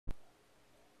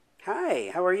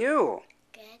Hi, how are you?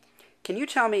 Good. Can you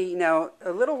tell me now?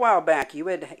 A little while back, you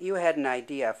had an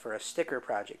idea for a sticker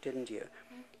project, didn't you?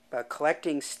 Mm-hmm. About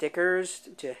collecting stickers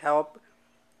to help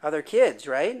other kids,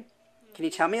 right? Can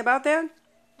you tell me about that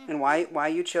and Mm-hmm. why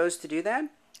you chose to do that?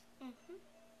 Mm-hmm.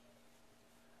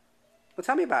 Well,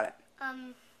 tell me about it.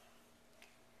 Um,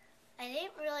 I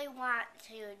didn't really want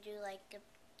to do like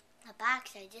the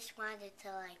box. I just wanted to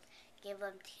give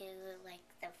them to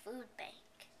the food bank.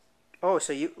 Oh,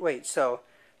 so you wait,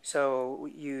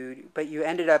 but you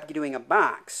ended up doing a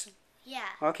box. Yeah.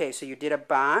 Okay, so you did a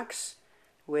box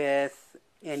with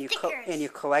and you Stickers.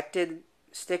 collected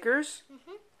stickers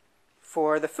Mm-hmm.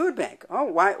 for the food bank. Oh,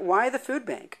 why the food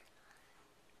bank?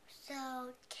 So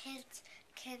kids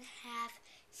can have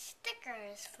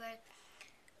stickers for.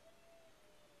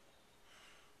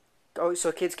 Oh,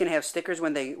 so kids can have stickers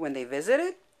when they visit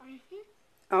it?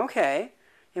 Mm-hmm. Okay.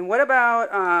 And what about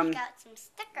I got some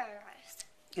stickers.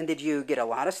 and did you get a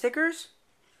lot of stickers?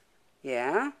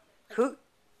 Yeah. Like Who,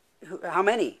 how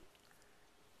many?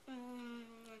 mm,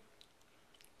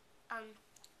 um,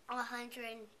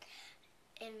 100.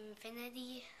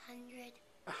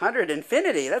 100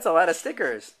 infinity. That's a lot of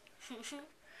stickers.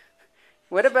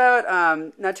 What about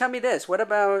now tell me this. What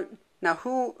about now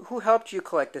who helped you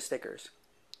collect the stickers?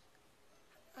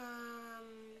 um,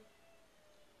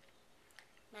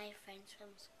 my friends from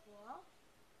school.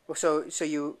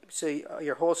 Well,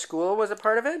 your whole school was a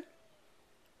part of it?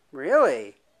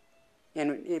 Really?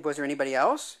 And was there anybody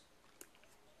else?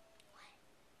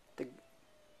 The,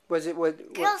 was it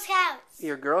Girl Scouts.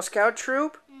 your Girl Scout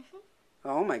troop? Mm-hmm.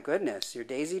 Oh my goodness. Your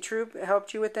Daisy troop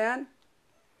helped you with that?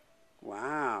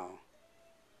 Wow.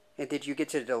 And did you get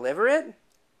to deliver it?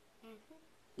 Mm-hmm.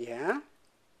 Yeah?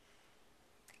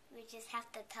 We just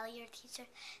have to tell your teacher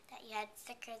that you had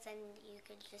stickers and you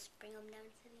could just bring them down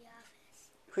to the office.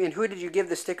 And who did you give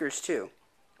the stickers to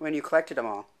when you collected them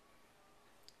all?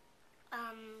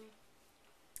 Um,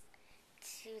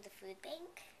 to the food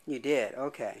bank. You did.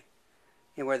 Okay.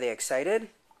 And were they excited?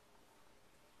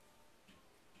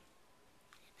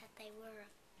 That they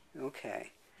were.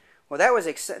 Okay. Well, that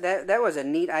was a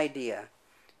neat idea.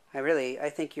 I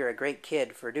think you're a great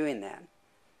kid for doing that.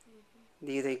 Mm-hmm.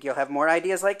 Do you think you'll have more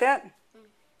ideas like that? Mm.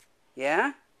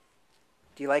 Yeah?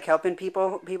 Do you like helping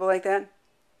people like that?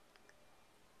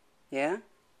 Yeah?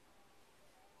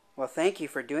 Well, thank you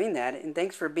for doing that, and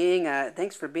thanks for being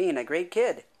a great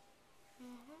kid.